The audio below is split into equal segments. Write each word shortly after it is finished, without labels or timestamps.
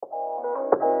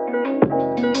Hey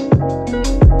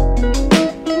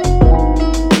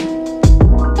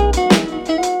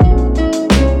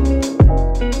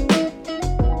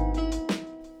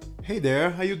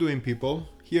there, how you doing people?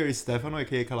 Here is Stefano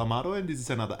aka Calamaro and this is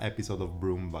another episode of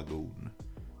Broom Wagon.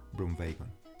 Broom Wagon,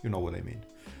 you know what I mean.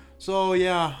 So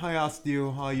yeah, I asked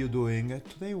you how you doing.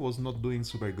 Today was not doing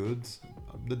super good.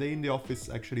 The day in the office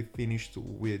actually finished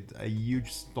with a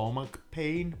huge stomach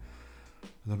pain. I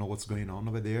don't know what's going on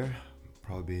over there.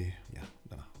 Probably, yeah,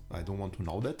 I don't want to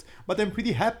know that. But I'm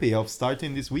pretty happy of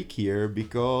starting this week here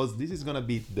because this is gonna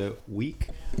be the week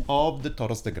of the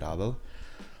Toros de Gravel.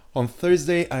 On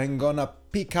Thursday, I'm gonna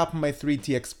pick up my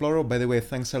 3T Explorer. By the way,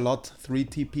 thanks a lot,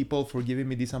 3T people, for giving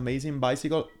me this amazing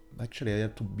bicycle. Actually, I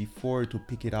had to before to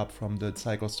pick it up from the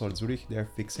cycle store Zurich. They're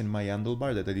fixing my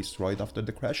handlebar that I destroyed after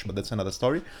the crash, but that's another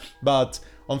story. But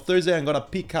on Thursday, I'm gonna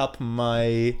pick up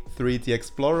my 3T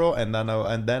Explorer, and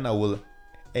then I will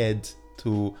head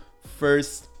to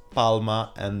first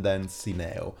Palma and then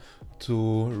Cineo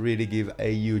to really give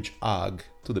a huge hug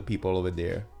to the people over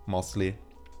there, mostly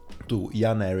to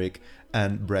Jan Erik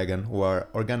and Bregan, who are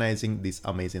organizing this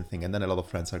amazing thing, and then a lot of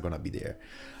friends are gonna be there.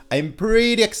 I'm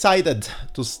pretty excited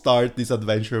to start this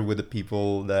adventure with the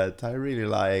people that I really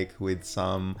like, with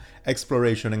some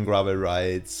exploration and gravel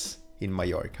rides in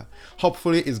Mallorca.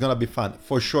 Hopefully it's gonna be fun.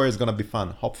 For sure it's gonna be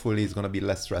fun. Hopefully it's gonna be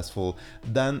less stressful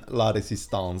than La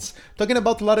Resistance. Talking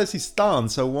about La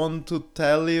Resistance, I want to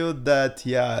tell you that,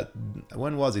 yeah,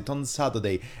 when was it? On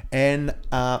Saturday, an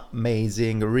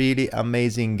amazing, really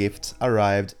amazing gift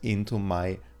arrived into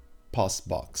my post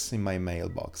box, in my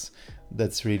mailbox.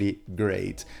 That's really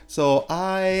great. So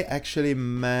I actually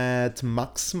met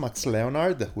Max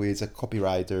Leonard, who is a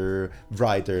copywriter.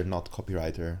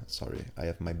 Sorry, I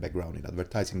have my background in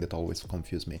advertising that always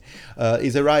confuse me.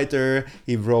 He's a writer.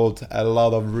 He wrote a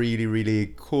lot of really,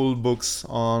 really cool books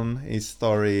on his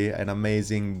story. An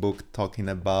amazing book talking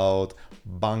about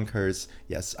bunkers.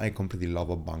 Yes, I completely love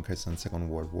bunkers and Second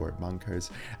World War bunkers.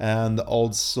 And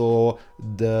also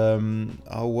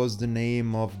how was the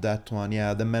name of that one?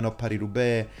 Yeah, The Man of Paris-Roubaix,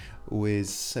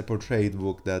 with a portrait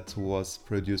book that was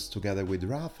produced together with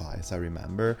Rafa, as I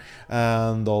remember,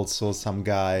 and also some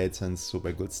guides and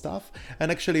super good stuff.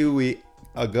 And actually we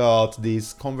got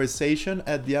this conversation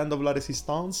at the end of La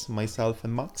Resistance, myself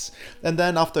and Max, and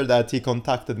then after that he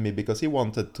contacted me because he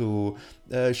wanted to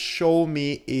show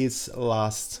me his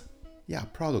last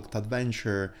product,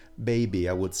 adventure, baby,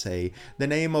 I would say. The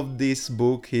name of this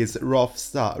book is Rough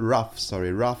Stuff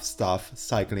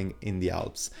Cycling in the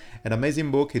Alps. An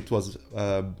amazing book. It was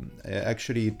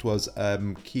actually a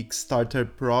Kickstarter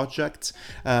project,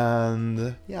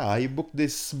 and yeah, he booked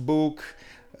this book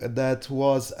that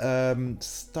was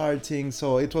starting.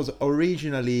 So it was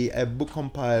originally a book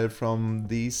compiled from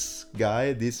this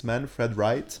man, Fred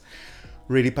Wright,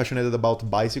 really passionate about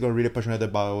bicycle, really passionate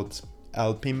about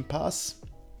Alpine Pass.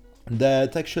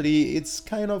 That actually it's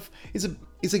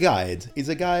a guide. It's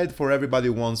a guide for everybody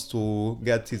who wants to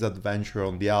get his adventure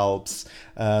on the Alps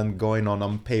and going on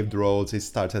unpaved roads. It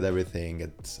started everything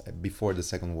before the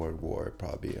Second World War,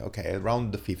 probably. Okay,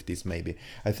 around the 50s maybe.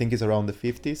 I think it's around the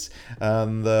 50s.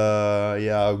 And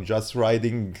just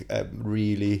riding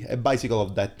really a bicycle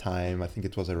of that time. I think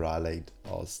it was a rally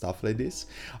or stuff like this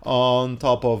on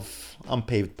top of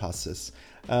unpaved passes.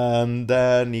 And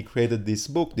then he created this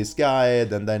book, this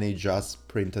guide, and then he just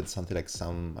printed something like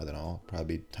some, I don't know,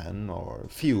 probably 10 or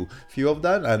few of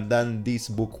them, and then this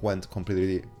book went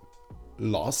completely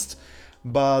lost.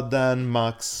 But then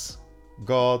Max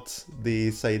got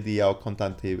this idea of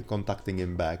contacting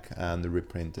him back and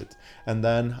reprint it. And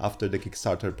then after the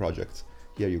Kickstarter project,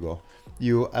 here you go.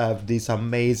 You have this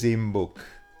amazing book.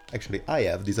 Actually, I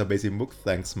have this amazing book,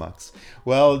 thanks Max.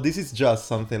 Well, this is just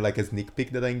something like a sneak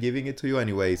peek that I'm giving it to you.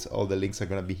 Anyways, all the links are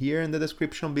gonna be here in the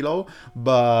description below,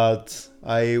 but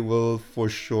I will for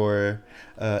sure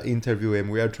interview him.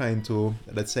 We are trying to,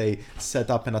 let's say, set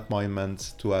up an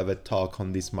appointment to have a talk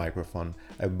on this microphone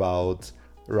about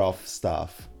rough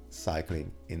stuff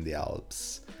cycling in the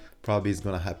Alps. Probably it's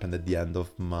gonna happen at the end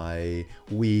of my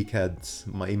week in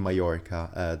Mallorca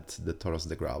at the Toros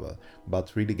de Gravel.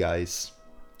 But really, guys,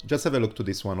 just have a look to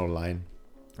this one online,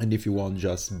 and if you want,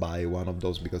 just buy one of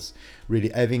those, because really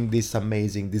having this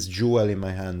jewel in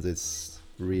my hands is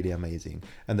really amazing.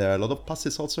 And there are a lot of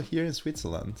passes also here in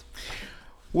Switzerland.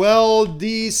 Well,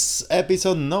 this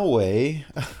episode, no way.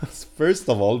 First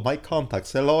of all, my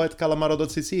contacts,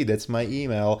 hello@calamaro.cc, that's my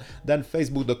email. Then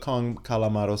facebook.com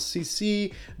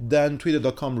calamarocc, then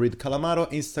twitter.com read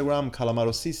calamaro, Instagram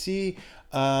calamarocc,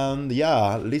 And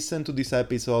yeah, listen to this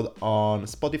episode on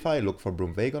Spotify. Look for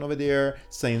Broom Vegan over there.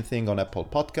 Same thing on Apple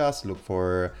Podcasts. Look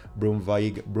for Broom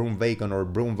Vegan or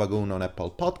Broom Vagoon on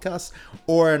Apple Podcasts.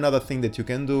 Or another thing that you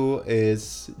can do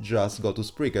is just go to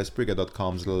Spreaker,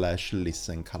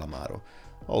 spreaker.com/listen calamaro.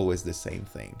 Always the same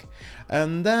thing.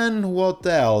 And then what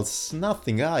else?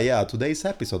 Nothing. Ah, yeah, today's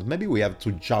episode. Maybe we have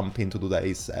to jump into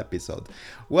today's episode.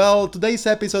 Well, today's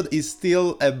episode is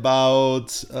still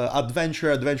about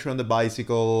adventure on the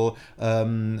bicycle,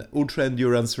 ultra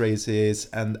endurance races,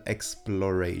 and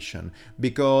exploration.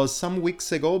 Because some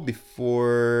weeks ago,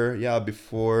 before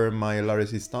my La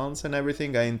Resistance and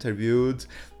everything, I interviewed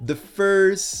the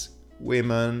first the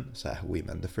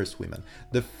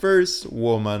first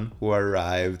woman who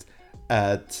arrived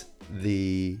at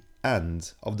the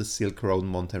end of the Silk Road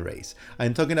mountain race.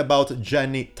 I'm talking about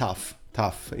Jenny Tough.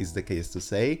 Tough is the case to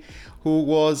say, who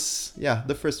was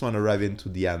the first one arriving to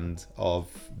the end of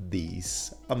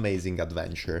this amazing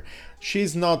adventure.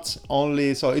 She's not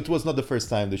only so it was not the first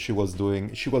time that she was going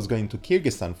to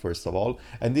Kyrgyzstan first of all,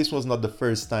 and this was not the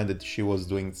first time that she was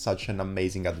doing such an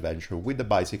amazing adventure with the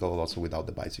bicycle, also without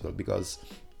the bicycle, because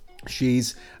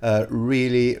she's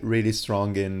really, really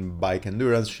strong in bike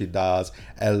endurance. She does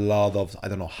a lot of,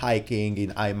 hiking in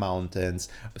high mountains,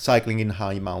 cycling in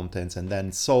high mountains, and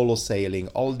then solo sailing,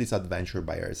 all this adventure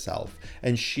by herself.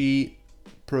 And she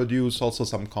produced also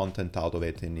some content out of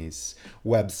it in his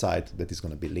website that is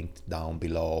going to be linked down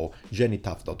below,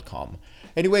 jennytough.com.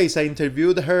 Anyways, I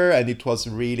interviewed her, and it was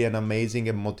really an amazing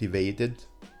and motivated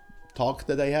talk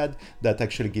that I had that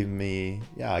actually gave me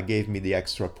the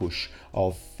extra push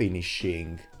of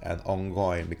finishing and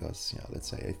ongoing, because let's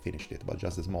say I finished it, but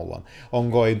just a small one,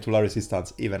 ongoing to La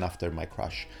Resistance even after my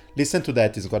crash. Listen to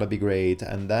that, it's gonna be great,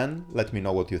 and then let me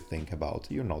know what you think about,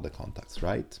 the contacts,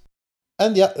 right?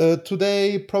 And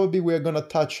today probably we're going to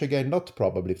touch again, not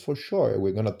probably, for sure,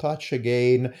 we're going to touch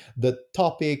again the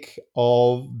topic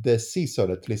of the season,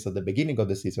 at least at the beginning of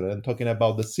the season. I'm talking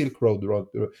about the Silk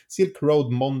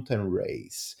Road mountain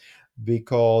race,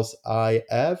 because I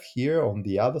have here on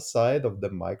the other side of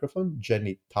the microphone,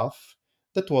 Jenny Tough.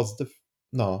 That was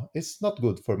no, it's not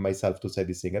good for myself to say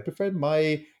this thing. I prefer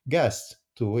my guest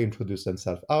to introduce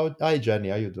themselves. Hi, Jenny,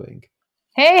 how are you doing?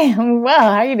 Hey, I'm well.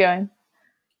 How are you doing?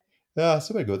 Yeah,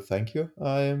 super good, thank you.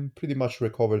 I'm pretty much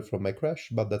recovered from my crash,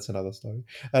 but that's another story.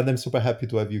 And I'm super happy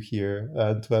to have you here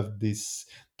and to have these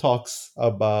talks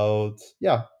about,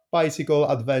 bicycle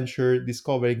adventure,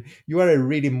 discovering. You are a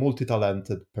really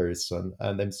multi-talented person,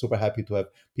 and I'm super happy to have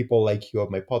people like you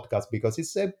on my podcast, because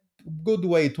it's a good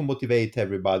way to motivate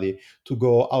everybody to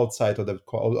go outside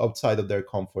of their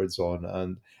comfort zone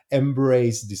and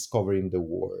embrace discovering the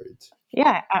world.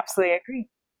 Yeah, absolutely agree.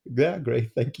 Yeah,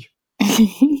 great, thank you.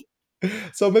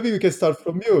 So maybe we can start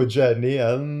from you, Jenny,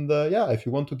 and if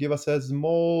you want to give us a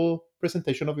small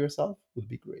presentation of yourself, would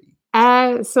be great.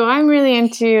 So I'm really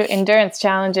into endurance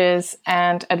challenges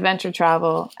and adventure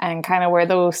travel, and kind of where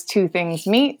those two things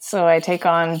meet. So I take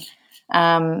on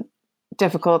um,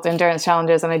 difficult endurance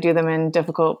challenges, and I do them in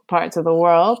difficult parts of the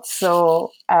world.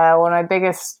 So one of my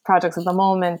biggest projects at the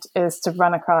moment is to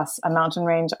run across a mountain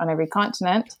range on every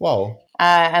continent. Wow.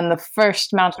 And the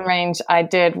first mountain range I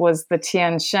did was the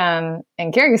Tian Shan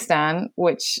in Kyrgyzstan,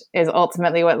 which is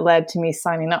ultimately what led to me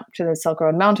signing up to the Silk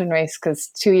Road Mountain Race,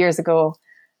 because 2 years ago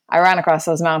I ran across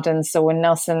those mountains. So when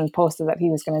Nelson posted that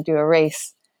he was going to do a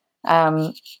race,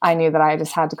 I knew that I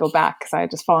just had to go back, because I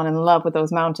had just fallen in love with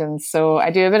those mountains. So I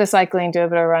do a bit of cycling, do a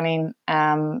bit of running,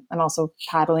 and also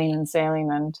paddling and sailing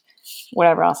and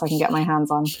whatever else I can get my hands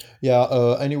on. Yeah,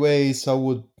 anyways, I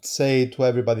would say to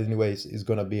everybody, anyways, is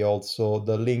gonna be also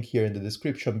the link here in the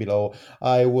description below.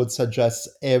 I would suggest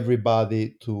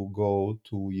everybody to go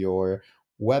to your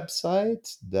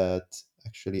website that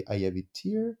actually I have it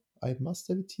here. I must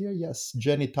have it here. Yes,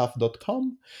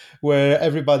 jennytough.com, where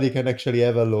everybody can actually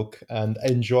have a look and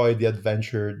enjoy the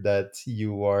adventure that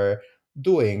you are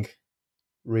doing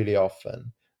really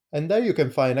often. And there you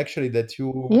can find actually that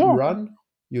you Yeah. run,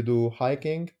 you do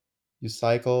hiking, you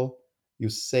cycle, you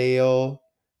sail,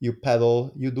 you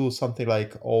pedal, you do something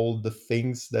like all the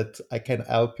things that I can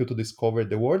help you to discover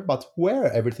the world, but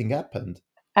where everything happened.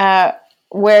 Uh,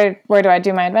 where do I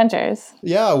do my adventures?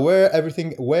 Yeah, where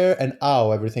and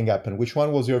how everything happened. Which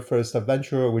one was your first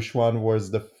adventure? Which one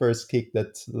was the first kick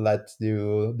that let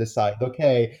you decide,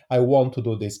 okay, I want to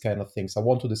do these kind of things. I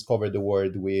want to discover the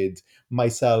world with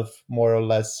myself, more or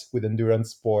less with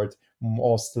endurance sport,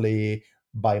 mostly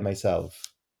by myself.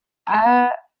 Uh,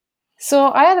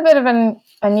 So I had a bit of an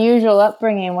unusual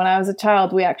upbringing. When I was a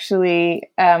child, we actually,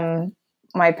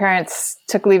 my parents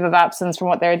took leave of absence from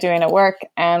what they were doing at work,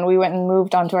 and we went and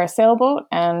moved onto our sailboat.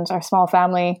 And our small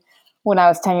family when I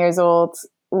was 10 years old,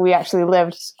 we actually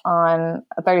lived on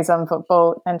a 37-foot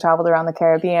boat and traveled around the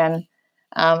Caribbean.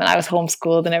 And I was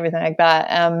homeschooled and everything like that.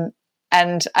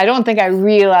 And I don't think I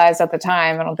realized at the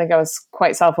time, I don't think I was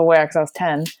quite self aware because I was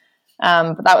 10.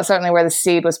 But that was certainly where the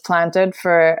seed was planted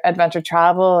for adventure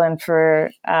travel and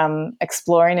for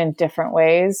exploring in different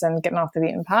ways and getting off the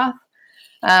beaten path.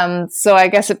 So I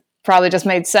guess it probably just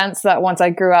made sense that once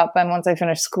I grew up and once I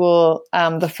finished school,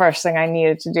 the first thing I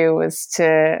needed to do was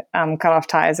to cut off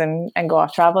ties and go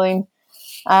off traveling.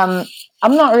 Um,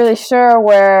 I'm not really sure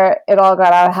where it all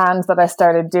got out of hand that I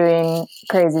started doing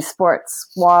crazy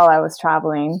sports while I was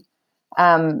traveling.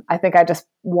 I think I just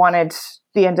wanted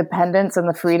the independence and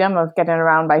the freedom of getting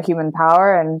around by human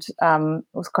power, and it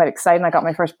was quite exciting. I got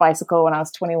my first bicycle when I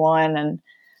was 21,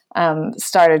 and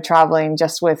started traveling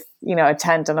just with a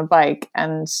tent and a bike,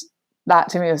 and that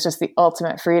to me was just the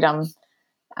ultimate freedom.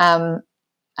 Um,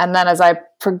 and then as I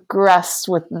progressed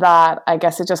with that, I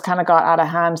guess it just kind of got out of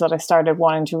hand that I started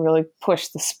wanting to really push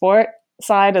the sport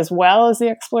side as well as the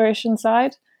exploration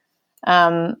side.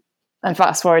 Um, and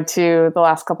fast forward to the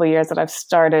last couple of years that I've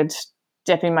started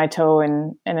dipping my toe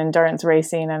in endurance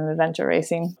racing and adventure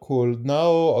racing. Cool. Now,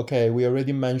 okay, we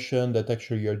already mentioned that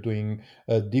actually you're doing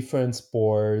different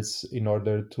sports in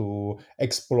order to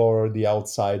explore the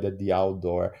outside and the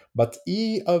outdoor. But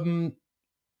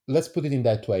let's put it in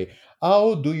that way.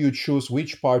 How do you choose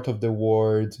which part of the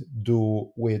world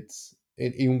do with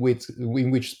in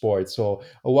which sport? So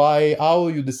why how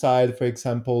you decide, for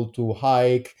example, to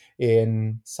hike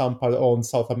in some part on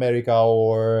South America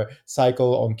or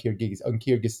cycle on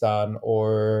Kyrgyzstan,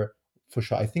 or for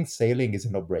sure I think sailing is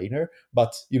a no-brainer,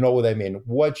 but you know what I mean.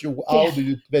 How Yeah. do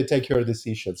you take your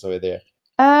decisions over there?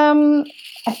 Um,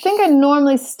 I think I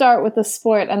normally start with the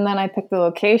sport and then I pick the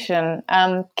location.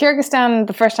 Kyrgyzstan,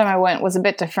 the first time I went, was a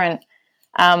bit different.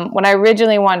 When I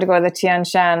originally wanted to go to the Tian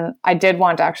Shan, I did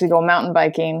want to actually go mountain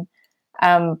biking.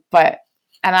 But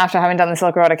and after having done the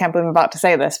Silk Road, I can't believe I'm about to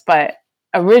say this, but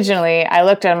originally I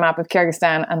looked at a map of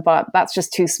Kyrgyzstan and thought that's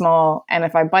just too small, and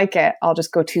if I bike it, I'll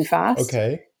just go too fast.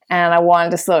 Okay. And I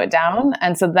wanted to slow it down.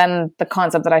 And so then the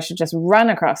concept that I should just run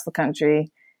across the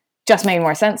country just made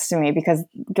more sense to me, because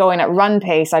going at run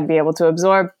pace, I'd be able to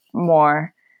absorb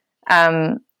more.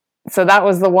 Um, so that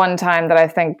was the one time that I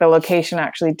think the location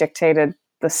actually dictated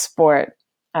the sport,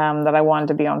 that I wanted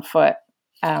to be on foot.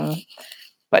 Um,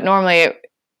 but normally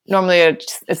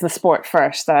it's the sport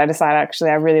first that I decide,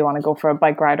 actually, I really want to go for a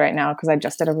bike ride right now because I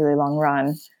just did a really long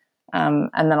run. And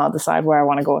then I'll decide where I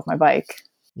want to go with my bike.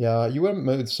 Yeah, you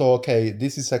were so okay.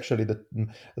 This is actually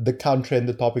the country and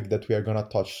the topic that we are gonna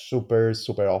touch super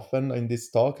often in this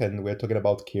talk, and we're talking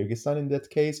about Kyrgyzstan in that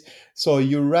case. So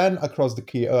you ran across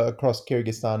across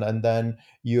Kyrgyzstan, and then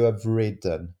you have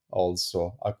ridden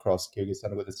also across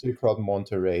Kyrgyzstan with the Silk Road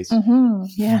mountain race.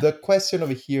 Yeah. The question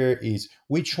over here is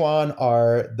which one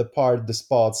are the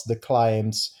spots, the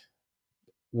climbs,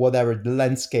 whatever, the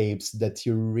landscapes that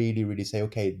you really say,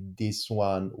 okay, this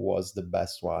one was the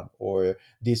best one, or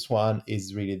this one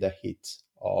is really the hit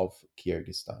of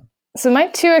Kyrgyzstan? So my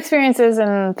two experiences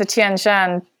in the Tian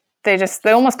Shan, they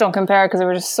almost don't compare because they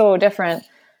were just so different.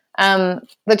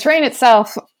 The train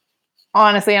itself,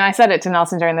 honestly, and I said it to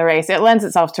Nelson during the race, it lends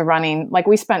itself to running. Like,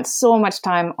 we spent so much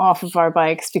time off of our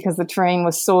bikes because the terrain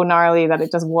was so gnarly that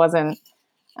it just wasn't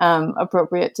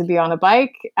appropriate to be on a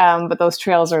bike. But those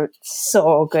trails are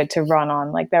so good to run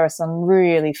on. Like, there are some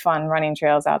really fun running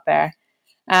trails out there.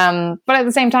 But at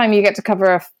the same time, you get to cover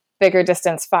a bigger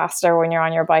distance faster when you're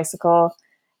on your bicycle.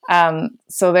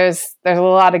 So there's a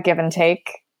lot of give and take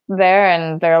there,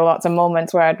 and there are lots of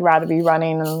moments where I'd rather be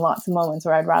running and lots of moments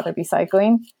where I'd rather be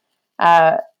cycling.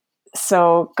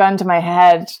 So gun to my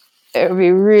head, it would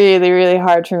be really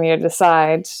hard for me to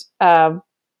decide.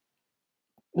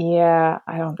 Yeah,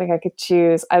 I don't think I could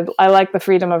choose. I like the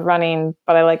freedom of running,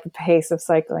 but I like the pace of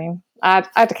cycling. I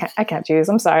can't choose.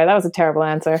 I'm sorry. That was a terrible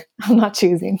answer. I'm not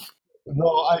choosing. No,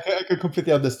 I can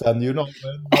completely understand.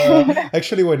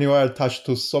 Actually, when you are attached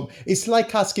to some, it's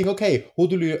like asking, okay, who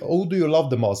do you love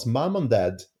the most, mom and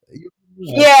dad? Yeah,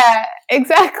 Yeah, yeah,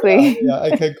 exactly. yeah,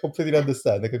 I can completely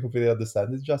understand. I can completely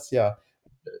understand. It's just, yeah,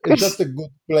 it's just a good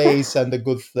place and a the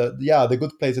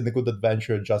good place and a good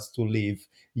adventure just to live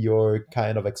your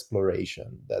kind of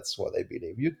exploration. That's what I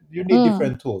believe. You need Mm,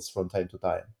 different tools from time to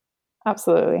time.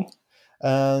 absolutely.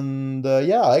 And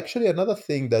yeah, actually, another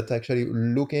thing that actually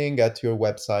looking at your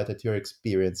website, at your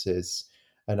experiences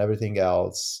and everything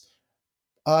else,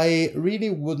 I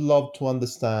really would love to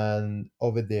understand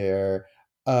over there,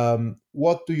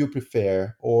 what do you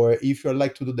prefer, or if you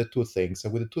like to do the two things. So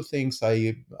with the two things,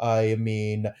 I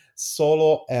mean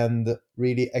solo and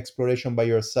really exploration by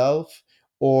yourself,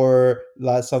 or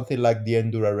like something like the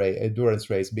endurance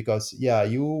race? Because yeah,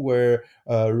 you were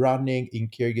running in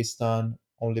Kyrgyzstan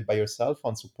only by yourself,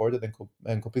 unsupported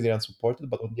and completely unsupported.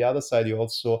 But on the other side, you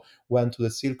also went to the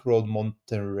Silk Road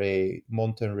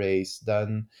mountain race.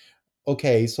 Then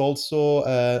okay, it's also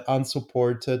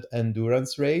unsupported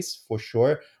endurance race for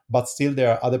sure, but still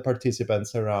there are other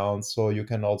participants around, so you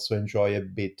can also enjoy a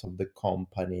bit of the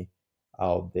company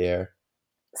out there.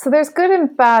 So there's good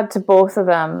and bad to both of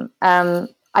them.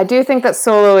 I do think that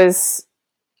solo is,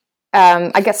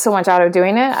 I get so much out of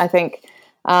doing it. I think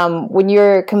when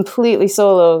you're completely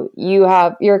solo, you're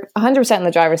 100% in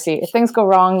the driver's seat. If things go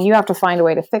wrong, you have to find a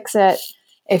way to fix it.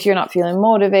 If you're not feeling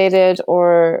motivated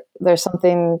or there's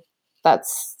something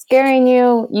that's scaring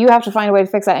you, you have to find a way to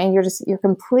fix that, and you're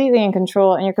completely in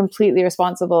control and you're completely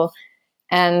responsible.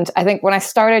 And I think when I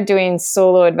started doing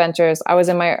solo adventures, I was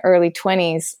in my early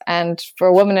 20s. And for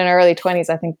a woman in her early 20s,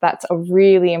 I think that's a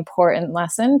really important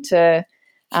lesson to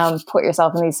put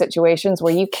yourself in these situations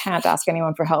where you can't ask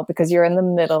anyone for help because you're in the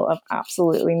middle of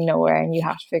absolutely nowhere and you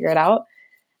have to figure it out.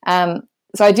 Um,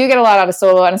 so I do get a lot out of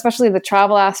solo, and especially the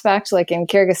travel aspect. Like in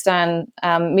Kyrgyzstan,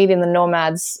 meeting the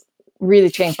nomads really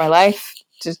changed my life.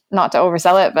 Just not to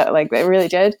oversell it, but like it really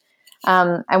did.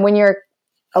 And when you're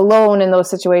alone in those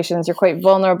situations, you're quite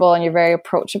vulnerable and you're very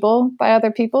approachable by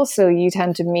other people. So you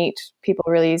tend to meet people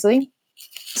really easily.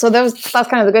 So that's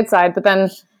kind of the good side. But then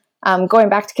going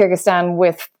back to Kyrgyzstan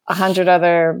with 100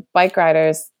 other bike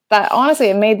riders, that honestly,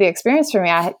 it made the experience for me.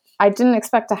 I didn't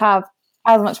expect to have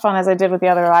as much fun as I did with the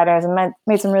other riders, and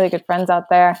made some really good friends out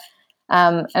there.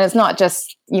 And it's not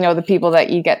just, the people that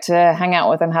you get to hang out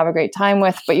with and have a great time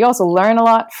with, but you also learn a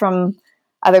lot from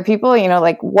other people.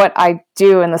 Like what I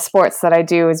do in the sports that I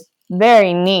do is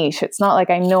very niche. It's not like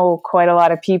I know quite a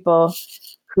lot of people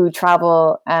who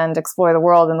travel and explore the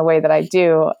world in the way that I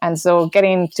do. And so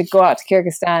getting to go out to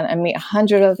Kyrgyzstan and meet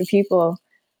 100 other people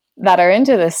that are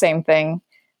into the same thing,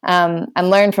 and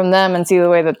learn from them and see the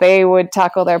way that they would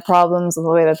tackle their problems and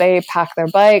the way that they pack their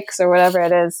bikes or whatever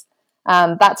it is,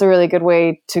 that's a really good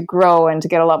way to grow and to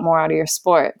get a lot more out of your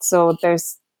sport. So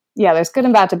there's good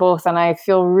and bad to both. And I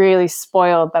feel really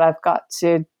spoiled that I've got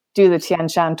to do the Tian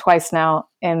Shan twice now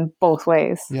in both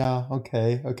ways. Yeah,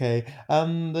 okay.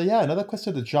 And yeah, another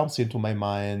question that jumps into my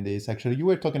mind is actually you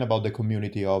were talking about the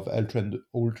community of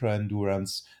ultra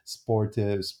endurance sport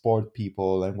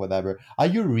people and whatever. Are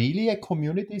you really a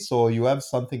community? So you have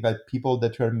something like people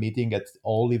that you're meeting at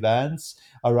all events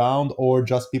around, or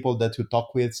just people that you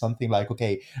talk with? Something like,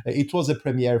 okay, it was a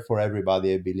premiere for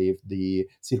everybody, I believe, the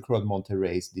Silk Road Mountain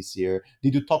Race this year.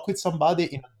 Did you talk with somebody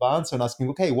in advance and asking,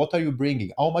 okay, what are you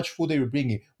bringing? How much food are you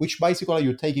bringing? Which bicycle are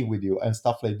you taking with you and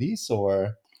stuff like this?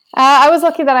 Or I was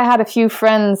lucky that I had a few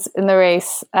friends in the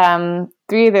race.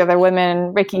 Three of the other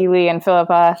women, Ricky, Lee, and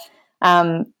Philippa.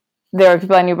 There were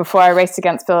people I knew before I raced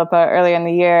against Philippa earlier in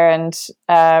the year, and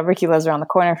Ricky lives around the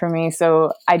corner from me.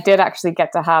 So I did actually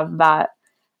get to have that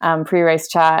pre-race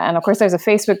chat. And of course, there's a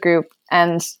Facebook group.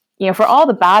 And, for all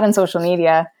the bad in social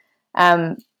media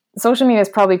has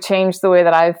probably changed the way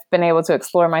that I've been able to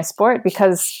explore my sport,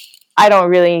 because I don't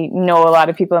really know a lot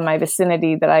of people in my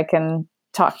vicinity that I can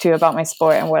talk to about my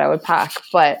sport and what I would pack.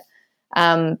 But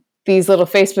these little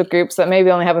Facebook groups that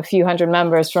maybe only have a few hundred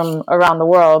members from around the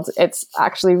world, it's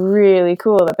actually really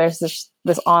cool that there's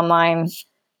this online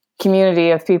community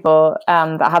of people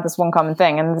that have this one common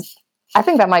thing. And I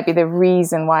think that might be the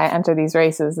reason why I enter these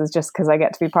races, is just because I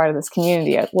get to be part of this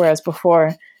community. Whereas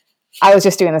before, I was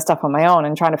just doing this stuff on my own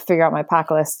and trying to figure out my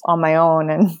pack list on my own,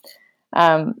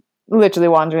 and literally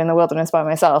wandering the wilderness by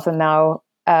myself. And now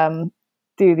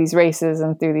through these races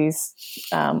and through these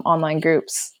online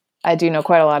groups, I do know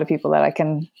quite a lot of people that I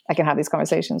can have these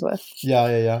conversations with.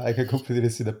 yeah, I can completely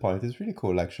see the point. It's really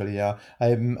cool, actually. Yeah,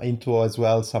 I'm into as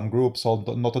well some groups, not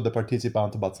on the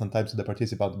participant, but sometimes the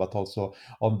participant, but also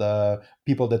on the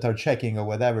people that are checking or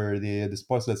whatever the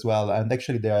sports as well. And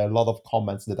actually, there are a lot of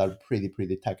comments that are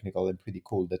pretty technical and pretty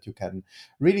cool that you can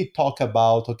really talk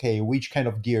about. Okay, which kind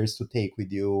of gears to take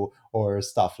with you or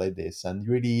stuff like this, and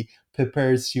really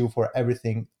prepares you for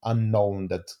everything unknown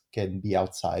that can be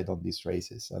outside on these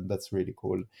races, and that's really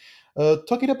cool.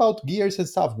 Talking about gears and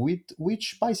stuff, with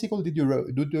which bicycle did you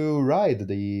ride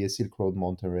the Silk Road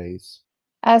Mountain Race?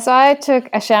 So I took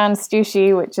a Shan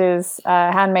Stussy, which is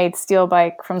a handmade steel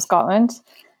bike from Scotland.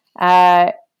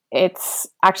 Uh, it's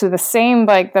actually the same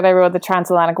bike that I rode the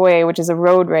Transatlantic Way, which is a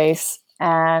road race.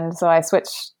 And so I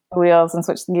switched the wheels and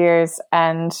switched the gears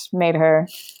and made her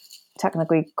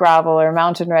technically gravel or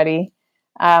mountain ready.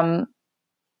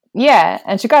 Yeah,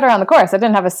 and she got around the course. I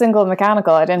didn't have a single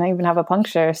mechanical. I didn't even have a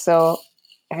puncture. So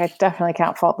I definitely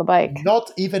can't fault the bike.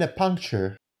 Not even a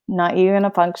puncture. not even a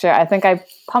puncture. I think I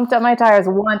pumped up my tires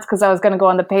once because I was going to go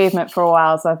on the pavement for a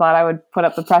while, so I thought I would put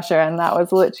up the pressure, and that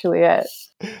was literally it.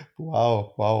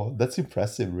 Wow, wow, that's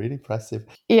impressive, really impressive.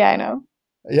 Yeah, I know.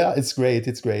 Yeah, it's great.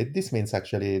 It's great. This means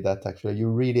actually that actually you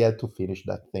really had to finish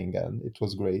that thing, and it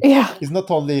was great. Yeah. It's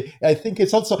not only, I think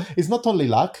it's not only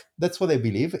luck. That's what I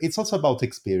believe. It's also about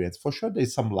experience. For sure,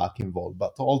 there's some luck involved,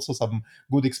 but also some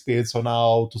good experience on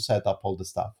how to set up all the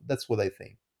stuff. That's what I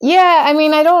think. Yeah, I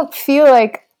mean, I don't feel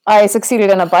like I succeeded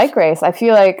in a bike race. I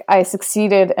feel like I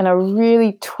succeeded in a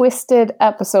really twisted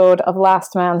episode of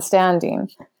Last Man Standing.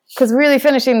 Because really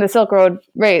finishing the Silk Road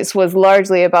race was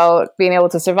largely about being able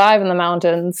to survive in the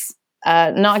mountains,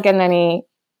 not getting any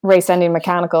race-ending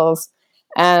mechanicals,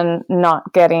 and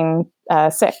not getting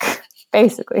sick,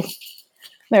 basically.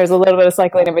 There's a little bit of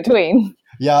cycling in between.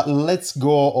 Yeah, let's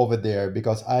go over there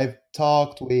because I've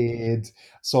talked with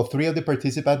three of the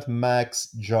participants,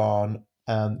 Max, John,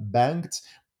 and Banked.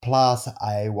 Plus,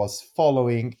 I was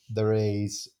following the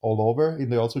race all over in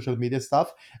the all social media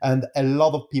stuff, and a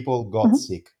lot of people got Mhm.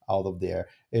 sick out of there.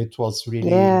 It was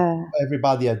really Yeah.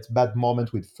 everybody had bad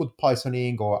moment with food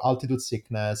poisoning or altitude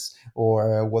sickness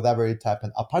or whatever it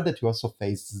happened. Apart that you also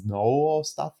faced snow or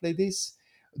stuff like this.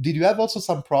 Did you have also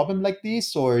some problem like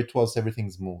this, or it was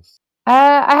everything smooth?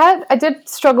 I did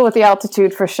struggle with the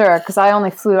altitude for sure because I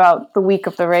only flew out the week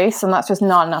of the race, and that's just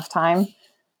not enough time.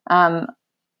 Um,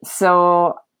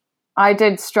 so I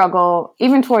did struggle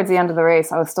even towards the end of the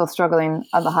race. I was still struggling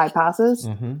at the high passes,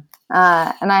 Mm-hmm.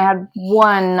 and I had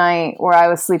one night where I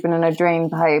was sleeping in a drain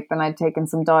pipe, and I'd taken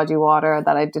some dodgy water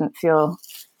that I didn't feel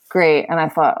great, and I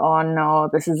thought, oh no,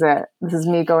 this is it. This is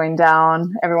me going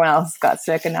down. Everyone else got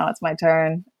sick, and now it's my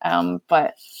turn.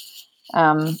 But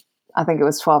I think it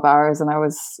was 12 hours and I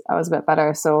was a bit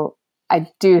better. So I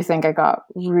do think I got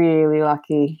really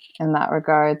lucky in that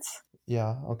regards.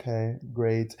 Yeah, okay,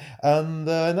 great. And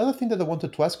another thing that I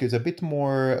wanted to ask you is a bit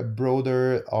more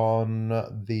broader on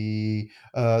the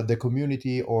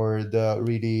community or the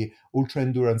really ultra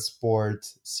endurance sport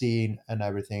scene and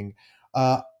everything.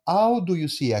 How do you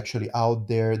see actually out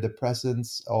there the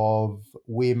presence of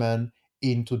women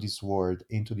into this world,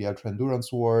 into the ultra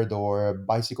endurance world or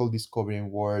bicycle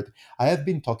discovering world? I have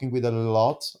been talking with a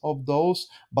lot of those,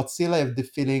 but still I have the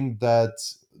feeling that,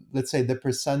 let's say, the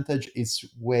percentage is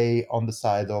way on the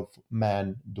side of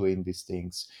men doing these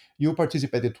things. You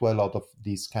participated to a lot of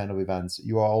these kind of events.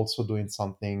 You are also doing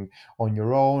something on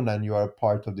your own and you are a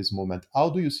part of this movement.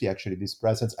 How do you see actually this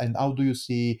presence and how do you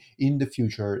see in the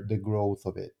future the growth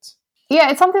of it? Yeah,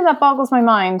 it's something that boggles my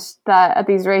mind that at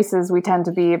these races we tend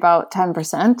to be about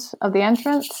 10% of the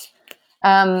entrants.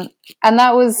 And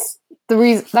that was the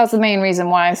reason. That's the main reason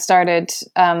why I started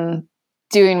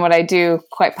doing what I do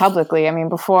quite publicly. I mean,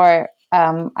 before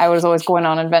I was always going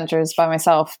on adventures by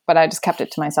myself, but I just kept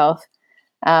it to myself.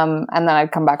 And then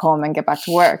I'd come back home and get back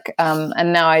to work.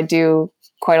 And now I do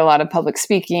quite a lot of public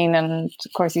speaking. And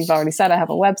of course, you've already said I have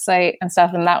a website and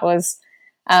stuff. And that was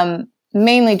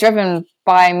mainly driven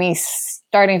by me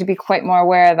starting to be quite more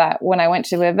aware that when I went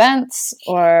to events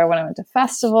or when I went to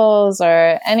festivals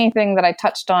or anything that I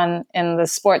touched on in the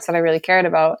sports that I really cared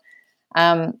about,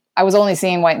 I was only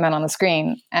seeing white men on the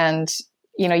screen. And,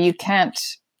 you know, you can't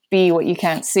be what you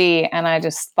can't see. And I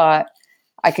just thought,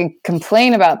 I can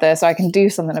complain about this or I can do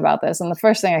something about this. And the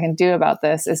first thing I can do about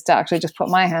this is to actually just put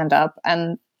my hand up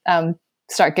and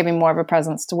start giving more of a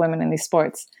presence to women in these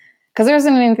sports. Because there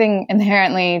isn't anything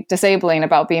inherently disabling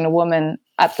about being a woman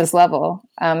at this level.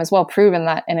 It's well proven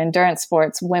that in endurance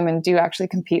sports, women do actually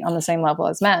compete on the same level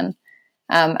as men.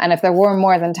 And if there were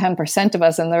more than 10% of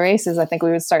us in the races, I think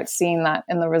we would start seeing that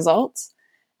in the results.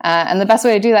 And the best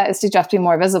way to do that is to just be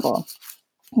more visible.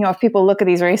 You know, if people look at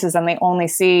these races and they only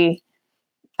see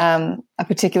a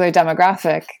particular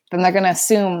demographic, then they're going to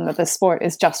assume that the sport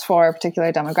is just for a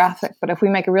particular demographic. But if we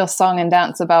make a real song and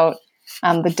dance about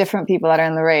the different people that are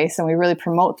in the race and we really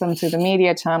promote them through the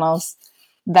media channels,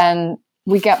 then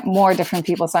we get more different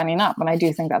people signing up. And I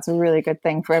do think that's a really good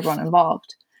thing for everyone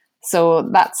involved. So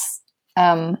that's,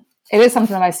 it is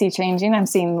something that I see changing. I'm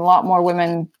seeing a lot more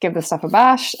women give this stuff a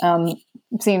bash. I'm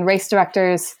seeing race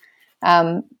directors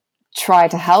try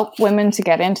to help women to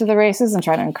get into the races and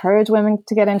try to encourage women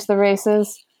to get into the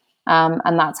races.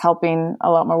 And that's helping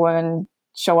a lot more women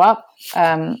show up.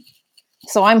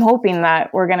 So I'm hoping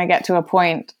that we're going to get to a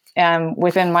point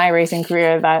within my racing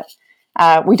career that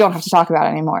we don't have to talk about it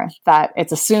anymore, that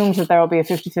it's assumed that there will be a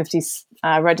 50-50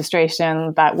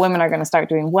 registration, that women are going to start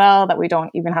doing well, that we don't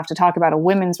even have to talk about a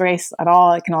women's race at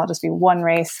all. It can all just be one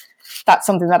race. That's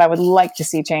something that I would like to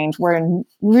see change. We're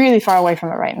really far away from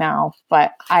it right now,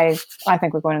 but I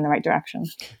think we're going in the right direction.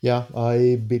 Yeah,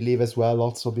 I believe as well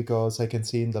also because I can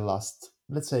see in the last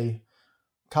let's say,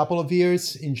 couple of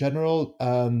years in general,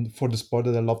 for the sport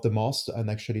that I love the most, and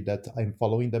actually that I'm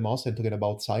following the most, and talking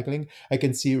about cycling, I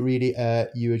can see really a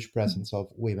huge presence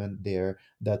of women there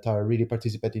that are really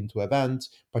participating to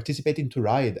events, participating to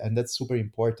ride, and that's super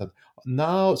important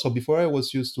now. So before, I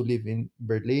was used to live in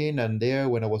Berlin, and there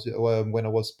when I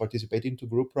was participating to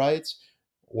group rides,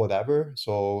 whatever,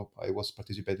 so I was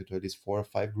participating to at least 4 or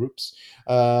 5 groups.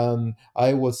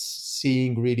 I was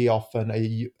seeing really often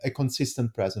a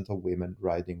consistent presence of women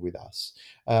riding with us.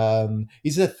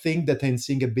 Is a thing that I'm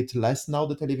seeing a bit less now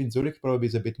that I live in Zurich. Probably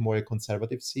is a bit more a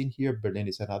conservative scene here. Berlin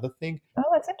is another thing, Oh,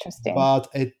 that's interesting. but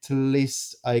at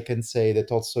least I can say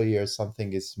that also here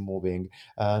something is moving.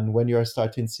 And when you are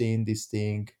starting seeing this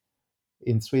thing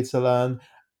in Switzerland,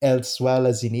 as well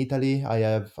as in Italy. I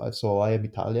am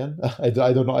Italian. I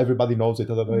don't know. Everybody knows it.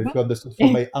 I don't know if you understood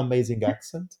from my amazing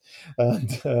accent,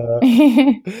 and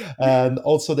and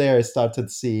also there I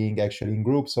started seeing actually in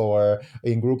groups or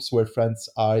in groups where friends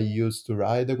are used to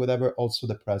ride or whatever. Also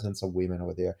the presence of women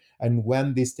over there, and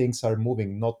when these things are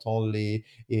moving, not only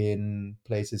in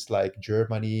places like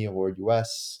Germany or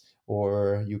US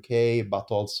or UK, but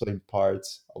also in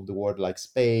parts of the world like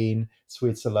Spain,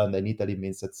 Switzerland, and Italy,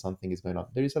 means that something is going on.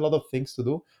 There is a lot of things to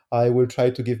do. I will try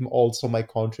to give also my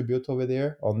contribute over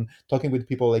there on talking with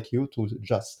people like you to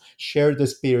just share the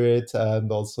spirit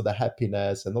and also the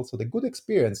happiness and also the good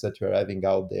experience that you're having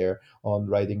out there on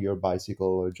riding your bicycle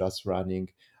or just running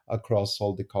across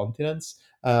all the continents.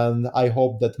 And I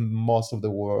hope that most of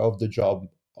the work of the job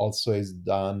also is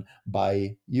done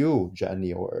by you,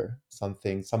 Jenny, or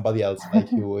somebody else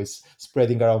like you is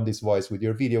spreading around this voice with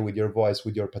your video, with your voice,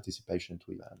 with your participation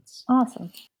to events. Awesome.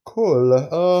 Cool.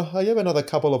 I have another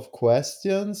couple of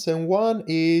questions, and one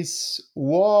is,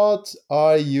 what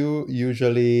are you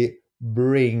usually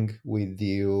bring with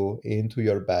you into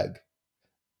your bag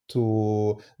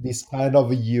to these kind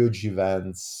of huge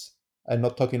events? I'm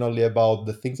not talking only about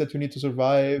the things that you need to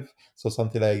survive, so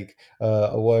something like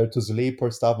where to sleep or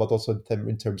stuff, but also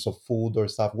in terms of food or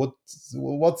stuff.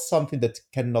 What's something that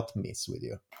cannot miss with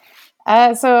you?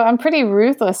 So I'm pretty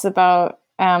ruthless about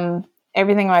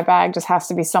everything in my bag just has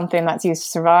to be something that's used to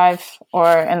survive,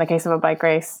 or in the case of a bike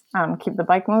race, keep the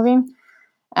bike moving.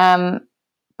 Um,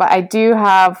 but I do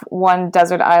have one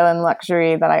desert island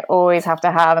luxury that I always have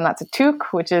to have, and that's a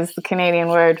toque, which is the Canadian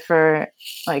word for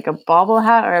like a bobble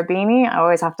hat or a beanie. I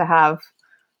always have to have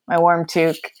my warm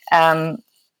toque,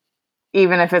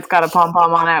 even if it's got a pom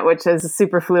pom on it, which is a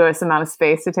superfluous amount of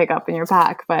space to take up in your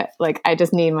pack. But like, I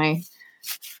just need my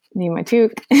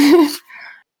toque.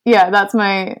 Yeah, that's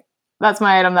my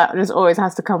item that just always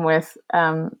has to come with,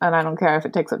 and I don't care if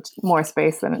it takes up more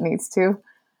space than it needs to.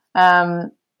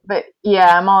 But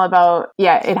yeah, I'm all about,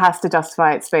 yeah, it has to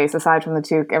justify its space. Aside from the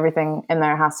toque, everything in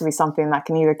there has to be something that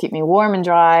can either keep me warm and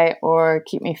dry, or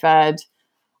keep me fed,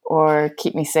 or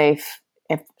keep me safe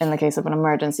if in the case of an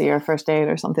emergency or first aid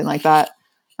or something like that.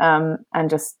 And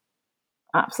just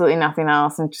absolutely nothing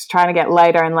else, and just trying to get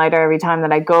lighter and lighter every time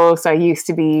that I go. So I used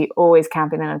to be always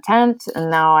camping in a tent, and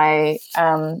now I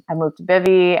moved to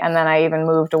bivy, and then I even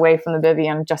moved away from the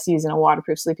bivy and just using a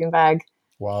waterproof sleeping bag.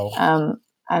 Wow.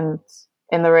 And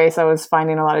in the race, I was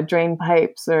finding a lot of drain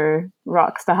pipes or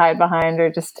rocks to hide behind, or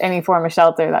just any form of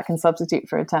shelter that can substitute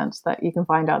for a tent that you can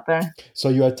find out there. So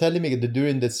you are telling me that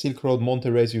during the Silk Road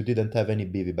mountain race you didn't have any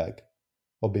bivy bag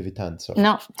or bivy tent, sorry.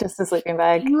 No, just a sleeping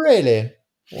bag. Really?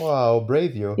 Wow,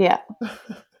 brave you. Yeah.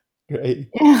 Great.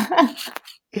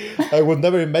 I would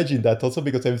never imagine that, also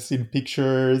because I've seen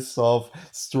pictures of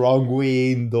strong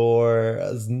wind or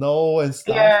snow and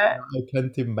stuff. Yeah. I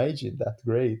can't imagine that.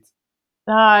 Great.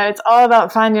 No, it's all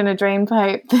about finding a drain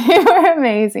pipe. They were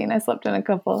amazing. I slept in a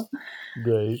couple.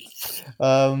 Great.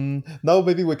 Now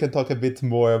maybe we can talk a bit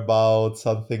more about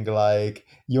something like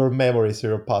your memories,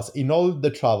 your past, in all the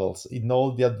travels, in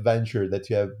all the adventure that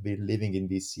you have been living in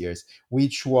these years.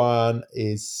 Which one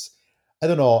is, I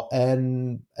don't know,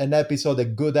 an episode, a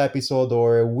good episode,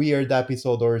 or a weird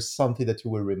episode, or something that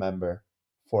you will remember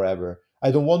forever? I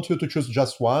don't want you to choose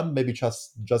just one, maybe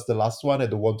just the last one. I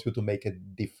don't want you to make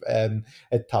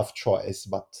a tough choice,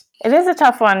 but It is a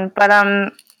tough one, but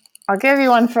I'll give you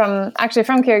one from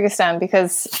Kyrgyzstan,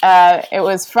 because it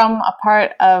was from a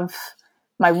part of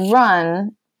my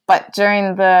run, but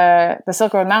during the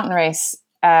Silk Road mountain race,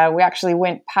 we actually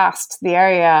went past the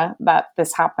area that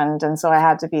this happened, and so I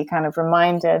had to be kind of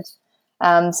reminded.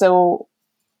 So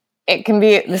this can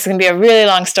be a really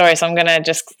long story, so I'm going to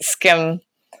just skim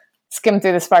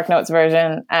through the SparkNotes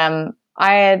version.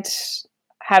 I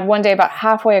had one day about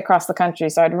halfway across the country,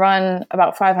 so I'd run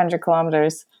about 500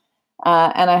 kilometers.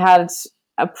 And I had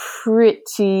a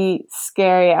pretty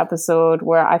scary episode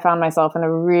where I found myself in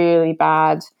a really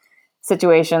bad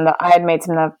situation that I had made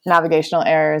some navigational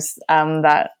errors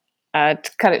that,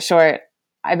 to cut it short,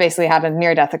 I basically had a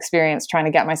near-death experience trying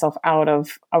to get myself out of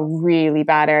a really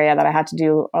bad area that I had to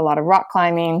do a lot of rock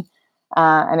climbing,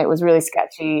 and it was really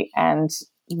sketchy, and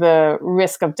the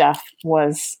risk of death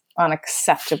was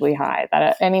unacceptably high, that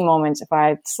at any moment, if I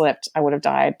had slipped, I would have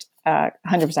died,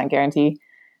 100% guarantee.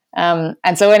 And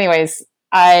so anyways,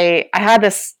 I had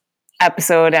this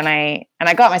episode, and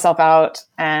I got myself out,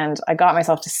 and I got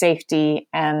myself to safety,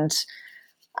 and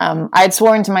I had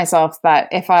sworn to myself that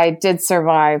if I did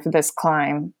survive this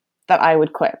climb, that I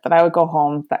would quit, that I would go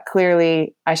home, that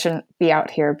clearly I shouldn't be out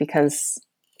here because,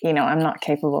 I'm not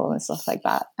capable and stuff like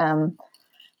that.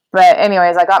 But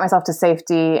anyways, I got myself to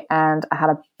safety, and I had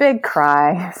a big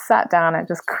cry, sat down and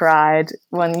just cried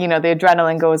when, the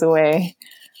adrenaline goes away.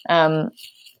 And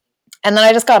then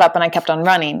I just got up and I kept on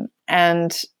running.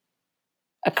 And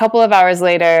a couple of hours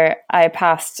later, I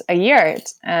passed a yurt,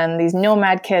 and these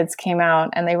nomad kids came out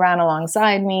and they ran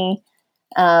alongside me.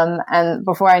 And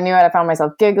before I knew it, I found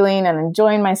myself giggling and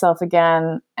enjoying myself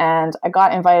again. And I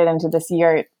got invited into this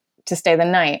yurt to stay the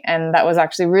night. And that was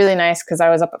actually really nice because I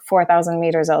was up at 4,000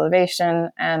 meters elevation,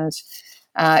 and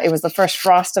it was the first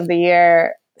frost of the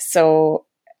year. So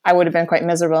I would have been quite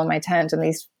miserable in my tent, and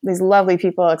these lovely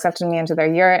people accepted me into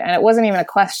their yurt. And it wasn't even a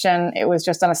question. It was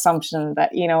just an assumption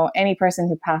that, any person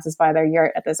who passes by their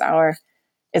yurt at this hour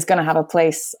is going to have a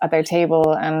place at their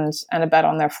table and a bed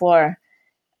on their floor.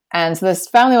 And so this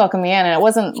family welcomed me in, and it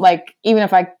wasn't like, even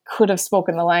if I could have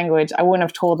spoken the language, I wouldn't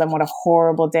have told them what a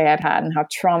horrible day I'd had and how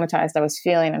traumatized I was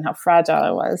feeling and how fragile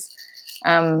I was.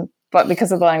 But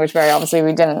because of the language barrier, obviously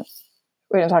we didn't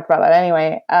talk about that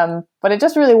anyway. But it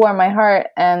just really warmed my heart,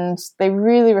 and they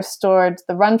really restored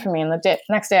the run for me. And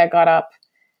next day I got up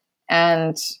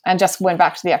and just went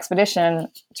back to the expedition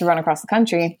to run across the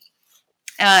country.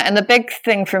 And the big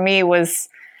thing for me was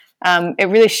it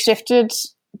really shifted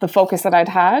the focus that I'd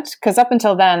had, because up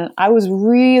until then, I was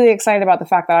really excited about the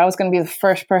fact that I was going to be the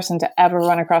first person to ever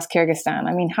run across Kyrgyzstan.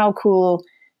 I mean, how cool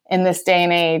in this day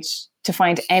and age to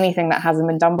find anything that hasn't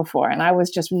been done before. And I was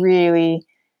just really,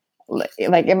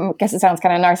 like, I guess it sounds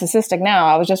kind of narcissistic now,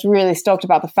 I was just really stoked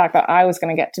about the fact that I was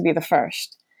going to get to be the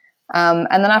first. And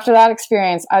then after that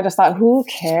experience, I just thought, who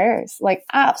cares? Like,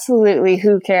 absolutely,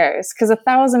 who cares? Because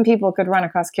 1,000 people could run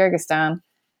across Kyrgyzstan,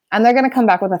 and they're going to come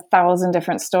back with 1,000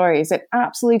 different stories. It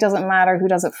absolutely doesn't matter who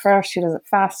does it first, who does it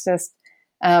fastest.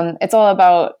 It's all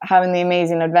about having the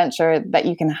amazing adventure that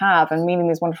you can have and meeting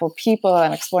these wonderful people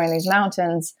and exploring these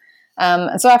mountains.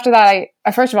 And so after that,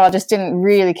 I first of all just didn't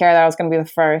really care that I was going to be the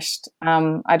first.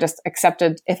 I just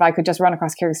accepted if I could just run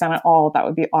across Kyrgyzstan at all, that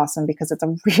would be awesome, because it's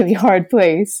a really hard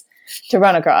place to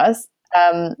run across.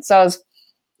 So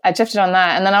I shifted on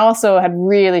that. And then I also had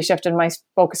really shifted my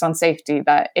focus on safety,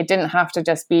 that it didn't have to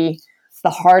just be the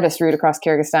hardest route across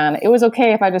Kyrgyzstan. It was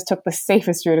okay if I just took the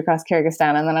safest route across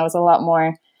Kyrgyzstan. And then I was a lot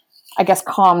more, I guess,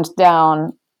 calmed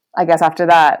down, I guess, after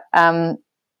that.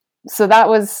 So that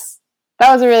was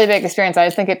a really big experience. I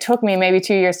think it took me maybe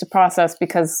 2 years to process,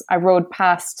 because I rode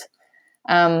past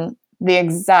not the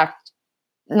exact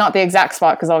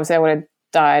spot, because obviously I would have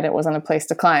died. It wasn't a place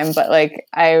to climb, but like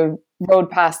I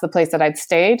rode past the place that I'd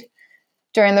stayed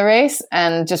during the race,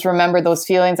 and just remembered those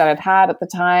feelings that I'd had at the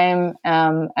time,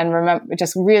 and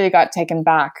just really got taken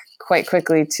back quite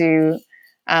quickly to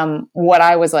what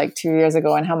I was like 2 years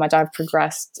ago, and how much I've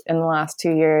progressed in the last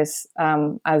 2 years,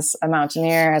 as a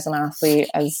mountaineer, as an athlete,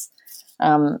 as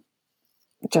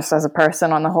just as a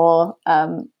person on the whole.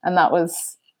 And that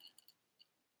was,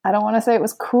 I don't want to say it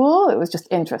was cool, it was just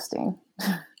interesting.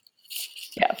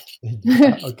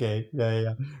 Yeah. Okay.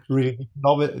 Yeah. Really,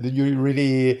 you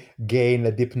really gain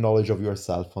a deep knowledge of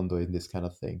yourself on doing this kind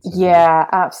of things. Yeah,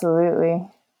 absolutely.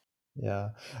 Yeah.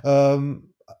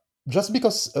 Just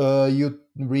because you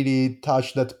really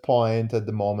touched that point at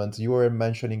the moment, you were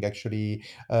mentioning actually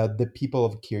the people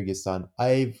of Kyrgyzstan.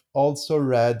 I've also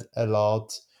read a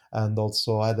lot, and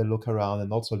also had a look around,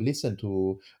 and also listened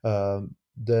to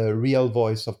the real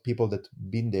voice of people that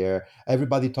been there.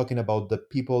 Everybody talking about the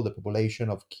population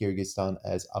of Kyrgyzstan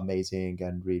as amazing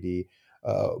and really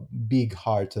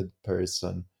big-hearted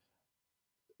person.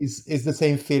 Is the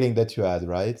same feeling that you had,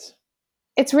 right?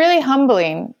 It's really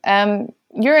humbling.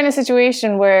 You're in a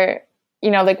situation where,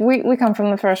 like we come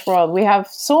from the first world. We have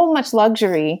so much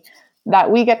luxury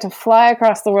that we get to fly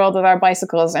across the world with our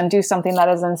bicycles and do something that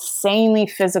is insanely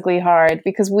physically hard,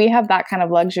 because we have that kind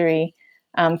of luxury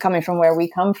coming from where we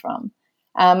come from.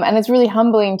 And it's really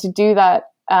humbling to do that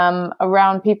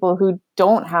around people who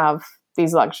don't have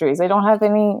these luxuries. They don't have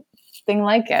anything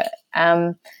like it.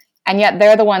 And yet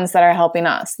they're the ones that are helping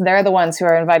us. They're the ones who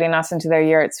are inviting us into their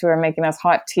yurts, who are making us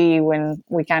hot tea when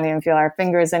we can't even feel our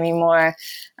fingers anymore.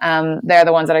 They're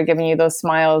the ones that are giving you those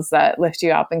smiles that lift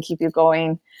you up and keep you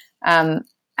going. And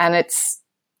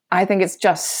I think it's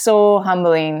just so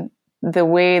humbling the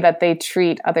way that they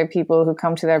treat other people who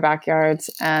come to their backyards,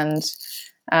 and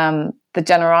the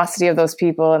generosity of those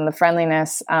people and the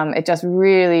friendliness. It just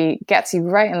really gets you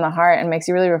right in the heart and makes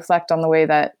you really reflect on the way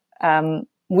that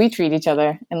we treat each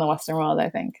other in the Western world, I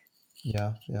think.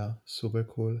 Yeah, yeah, super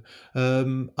cool.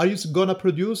 Are you gonna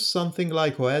produce something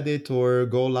like, or edit or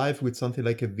go live with something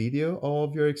like a video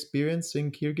of your experience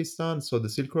in Kyrgyzstan? So the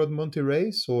Silk Road Monty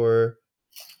Race, or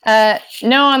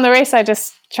No, on the race, I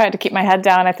just tried to keep my head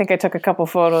down. I think I took a couple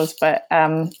photos, but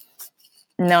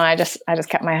no, I just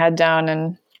kept my head down,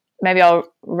 and maybe I'll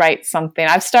write something.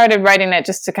 I've started writing it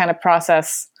just to kind of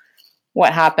process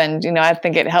what happened. I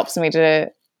think it helps me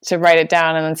to write it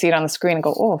down and then see it on the screen and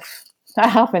go, oh, that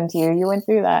happened to you. You went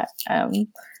through that.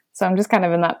 So I'm just kind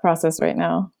of in that process right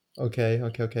now okay.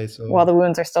 while So the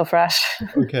wounds are still fresh.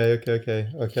 okay.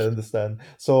 Understand.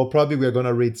 So probably we're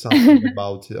gonna read something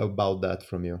about that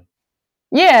from you.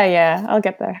 Yeah, I'll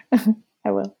get there. I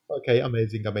will. Okay,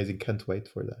 amazing. Can't wait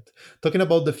for that. Talking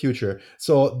about the future.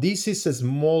 So this is a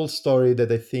small story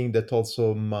that I think that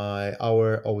also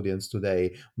our audience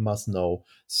today must know.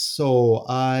 So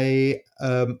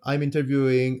I'm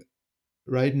interviewing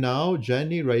right now,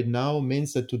 Jenny, right now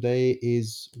means that today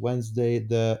is Wednesday,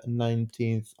 the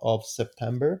 19th of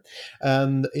September.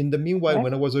 And in the meanwhile, Okay.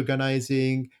 when I was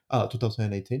organizing,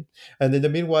 2018, and in the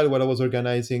meanwhile, while I was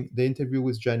organizing the interview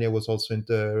with Jenny, I was also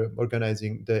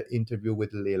organizing the interview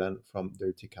with Leland from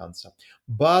Dirty Kansa.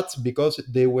 But because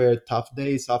they were tough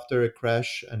days after a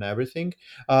crash and everything,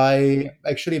 I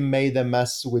actually made a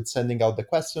mess with sending out the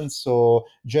questions. So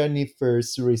Jenny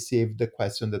first received the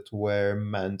questions that were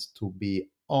meant to be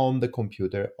on the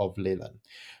computer of Leland.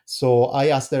 So I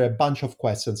asked her a bunch of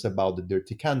questions about the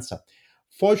Dirty Kansa.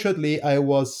 Fortunately, I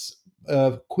was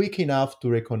quick enough to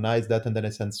recognize that, and then I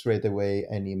sent straight away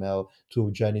an email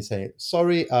to Jenny saying,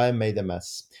 "Sorry, I made a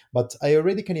mess." But I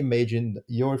already can imagine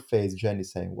your face, Jenny,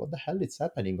 saying, "What the hell is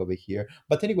happening over here?"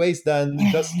 But anyways, then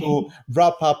just to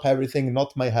wrap up everything,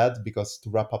 not my head, because to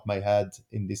wrap up my head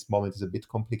in this moment is a bit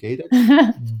complicated.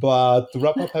 But to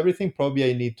wrap up everything, probably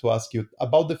I need to ask you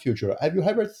about the future. Have you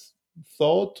ever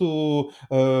thought to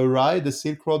ride the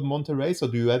Silk Road Monte Race, or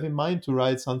do you have in mind to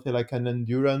ride something like an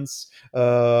endurance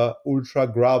ultra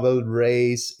gravel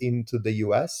race into the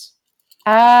US?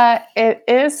 It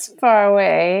is far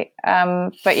away.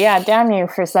 But yeah, damn you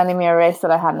for sending me a race that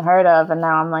I hadn't heard of. And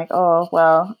now I'm like, oh,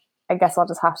 well, I guess I'll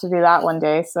just have to do that one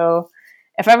day. So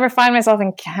if I ever find myself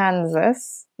in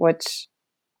Kansas, which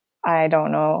I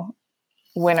don't know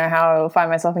when or how I will find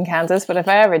myself in Kansas, but if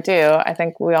I ever do, I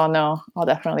think we all know I'll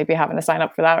definitely be having to sign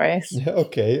up for that race. Yeah,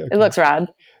 okay, It looks rad.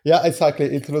 yeah,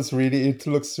 exactly. It looks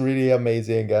really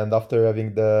amazing. And after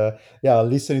having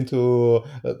listening to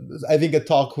having a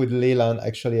talk with Leland,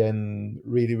 actually, I'm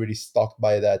really stoked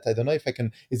by that. I don't know if I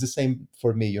can. It's the same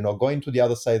for me. Going to the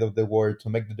other side of the world to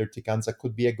make the Dirty Kanza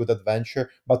could be a good adventure,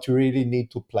 but you really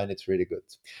need to plan it really good.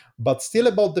 But still,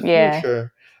 about the Yeah.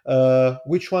 future,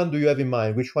 which one do you have in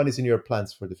mind? Which one is in your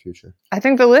plans for the future? I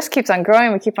think the list keeps on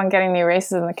growing. We keep on getting new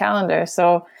races in the calendar.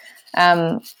 So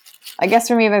I guess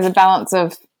for me, there's a balance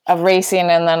of racing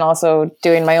and then also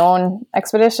doing my own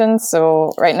expeditions.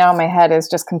 So right now my head is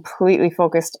just completely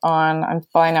focused on, I'm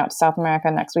flying out to South America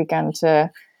next weekend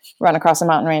to run across a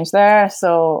mountain range there.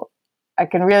 So I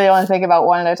can really only think about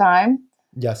one at a time.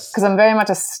 Yes. Because I'm very much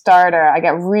a starter. I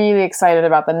get really excited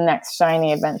about the next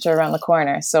shiny adventure around the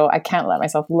corner. So I can't let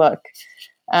myself look.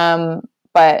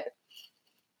 But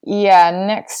yeah,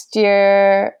 next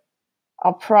year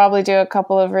I'll probably do a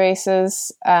couple of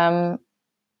races.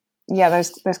 Yeah,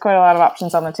 there's quite a lot of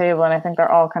options on the table, and I think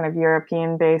they're all kind of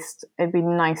European based. It'd be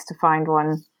nice to find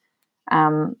one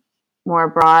more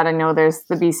abroad. I know there's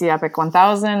the BC Epic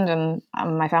 1000, and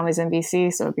my family's in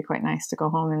BC, so it'd be quite nice to go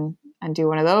home and do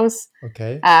one of those.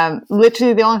 Okay.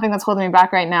 Literally, the only thing that's holding me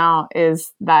back right now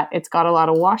is that it's got a lot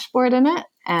of washboard in it.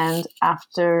 And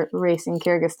after racing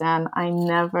Kyrgyzstan, I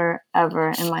never,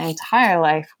 ever in my entire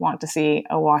life want to see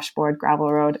a washboard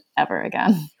gravel road ever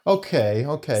again. Okay.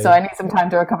 So I need some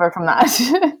time to recover from that.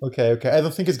 Okay. I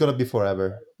don't think it's gonna be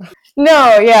forever.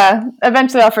 No, yeah.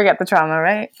 Eventually I'll forget the trauma,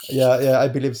 right? Yeah, I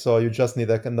believe so. You just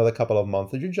need another couple of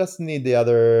months. You just need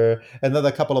another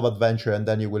couple of adventure, and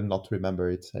then you will not remember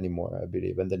it anymore, I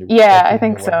believe. And then you will Yeah, start I a new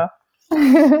think one. so.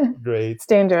 Great. It's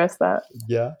dangerous, that.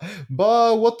 Yeah.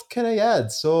 But what can I add?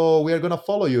 So we are gonna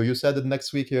follow you. You said that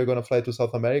next week you're gonna fly to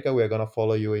South America. We are gonna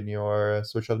follow you in your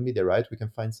social media, right? We can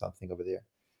find something over there.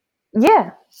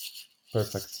 Yeah.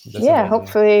 Perfect. That's yeah, amazing.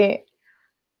 hopefully.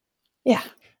 Yeah.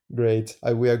 Great.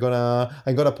 I'm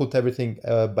gonna put everything,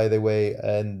 by the way,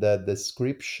 in the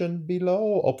description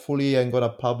below. Hopefully, I'm gonna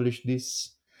publish this.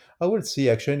 I will see.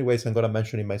 Actually, anyways, I'm gonna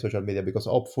mention in my social media because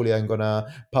hopefully I'm gonna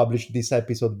publish this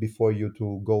episode before you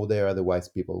to go there. Otherwise,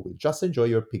 people will just enjoy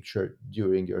your picture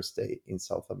during your stay in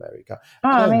South America.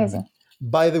 Oh, And amazing.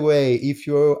 by the way, if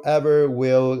you ever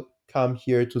will come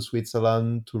here to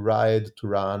Switzerland to ride, to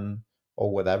run,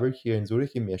 or whatever here in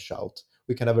Zurich, give me a shout.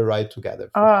 We can have a ride together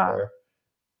for Oh, sure.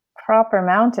 proper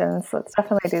mountains. Let's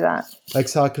definitely do that.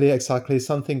 Exactly.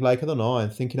 Something like, I don't know, I'm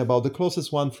thinking about the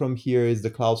closest one from here is the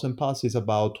Clausen Pass, is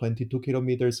about 22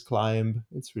 kilometers climb.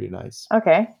 It's really nice.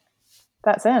 Okay.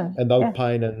 That's in. And Yeah.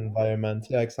 alpine environment.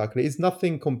 Yeah, exactly. It's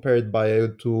nothing compared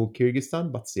to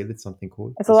Kyrgyzstan, but still it's something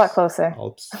cool. It's a lot closer.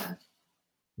 Alps.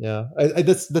 Yeah,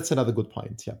 that's another good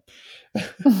point. Yeah.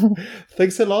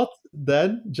 Thanks a lot,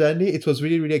 then, Jenny. It was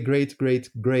really a great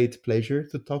pleasure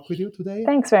to talk with you today.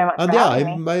 Thanks very much And for yeah,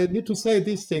 having me. I need to say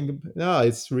this thing. Yeah,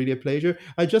 it's really a pleasure.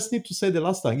 I just need to say the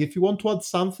last thing. If you want to add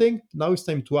something, now it's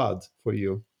time to add for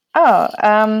you. Oh,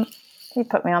 you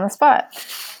put me on the spot.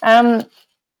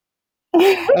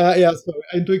 Yeah, sorry,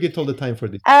 I'm doing it all the time for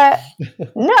this.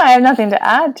 No, I have nothing to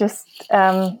add. Just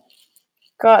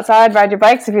go outside, ride your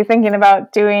bikes. If you're thinking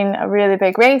about doing a really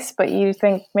big race, but you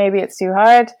think maybe it's too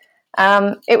hard,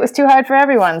 it was too hard for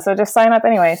everyone. So just sign up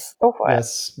anyways. Go for it.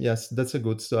 Yes, that's a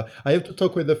good start. I have to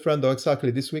talk with a friend. Oh,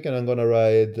 exactly. This weekend I'm gonna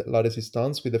ride La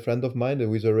Resistance with a friend of mine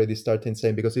who is already starting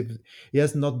saying, because if he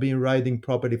has not been riding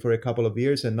properly for a couple of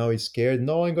years and now he's scared.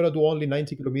 No, I'm gonna do only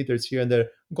 90 kilometers here and there.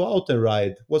 Go out and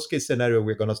ride. Worst case scenario,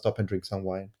 we're gonna stop and drink some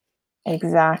wine.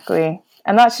 Exactly.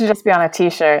 And that should just be on a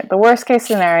t-shirt. The worst case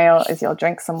scenario is you'll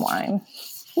drink some wine.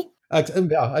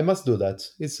 Yeah, I must do that.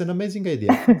 It's an amazing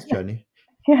idea. Thanks, Jenny.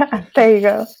 Yeah, there you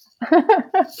go.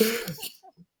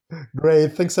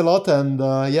 Great. Thanks a lot. And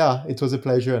yeah, it was a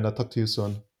pleasure. And I'll talk to you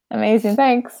soon. Amazing.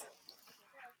 Thanks.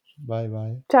 Bye.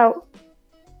 Ciao.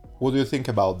 What do you think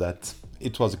about that?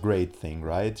 It was a great thing,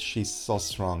 right? She's so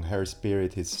strong. Her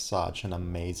spirit is such an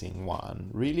amazing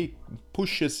one. Really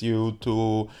pushes you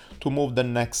to move the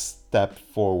next step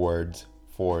forward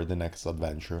for the next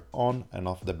adventure on and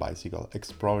off the bicycle,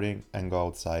 exploring and go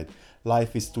outside.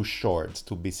 Life is too short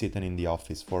to be sitting in the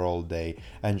office for all day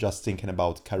and just thinking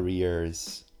about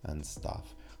careers and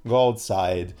stuff. Go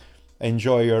outside,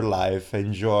 enjoy your life,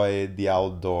 enjoy the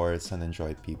outdoors, and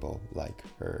enjoy people like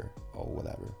her or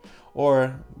whatever.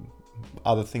 Or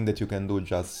other thing that you can do,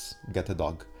 just get a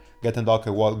dog and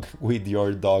walk with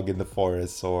your dog in the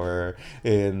forest or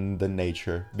in the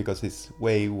nature, because it's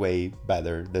way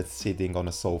better than sitting on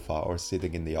a sofa or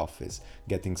sitting in the office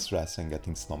getting stressed and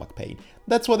getting stomach pain.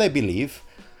 That's what I believe.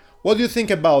 What do you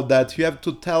think about that? You have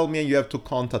to tell me and you have to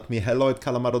contact me.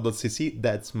 hello@calamaro.cc,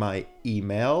 that's my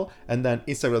email. And then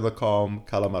instagram.com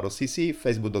calamarocc,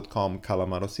 facebook.com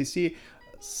calamarocc.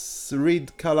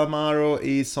 Read Calamaro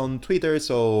is on Twitter,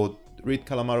 so Read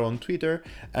Calamaro on Twitter.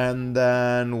 And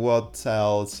then what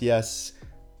else? Yes,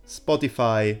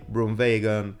 Spotify,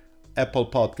 Broomvegan, Apple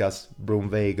Podcasts,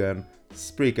 Broomvegan,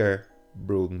 Spreaker,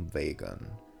 Broomvegan.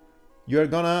 You're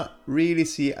gonna really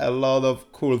see a lot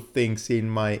of cool things in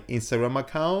my Instagram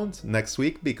account next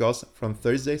week, because from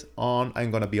Thursdays on I'm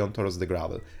gonna be on Toros de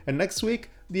Gravel. And next week,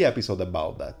 the episode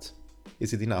about that.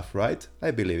 Is it enough, right?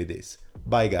 I believe it is.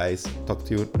 Bye guys, talk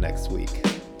to you next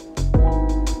week.